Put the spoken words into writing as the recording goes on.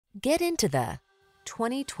Get into the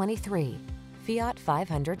 2023 Fiat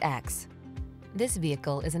 500X. This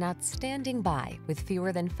vehicle is an outstanding buy with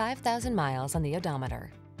fewer than 5,000 miles on the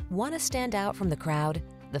odometer. Want to stand out from the crowd?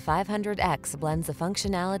 The 500X blends the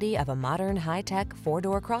functionality of a modern high-tech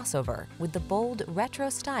four-door crossover with the bold retro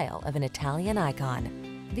style of an Italian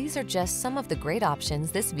icon. These are just some of the great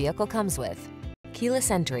options this vehicle comes with: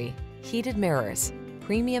 keyless entry, heated mirrors,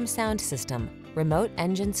 premium sound system, remote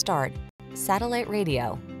engine start, satellite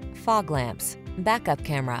radio, fog lamps, backup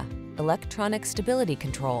camera, electronic stability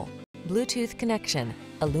control, Bluetooth connection,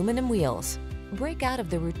 aluminum wheels. Break out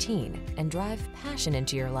of the routine and drive passion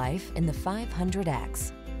into your life in the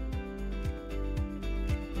 500X.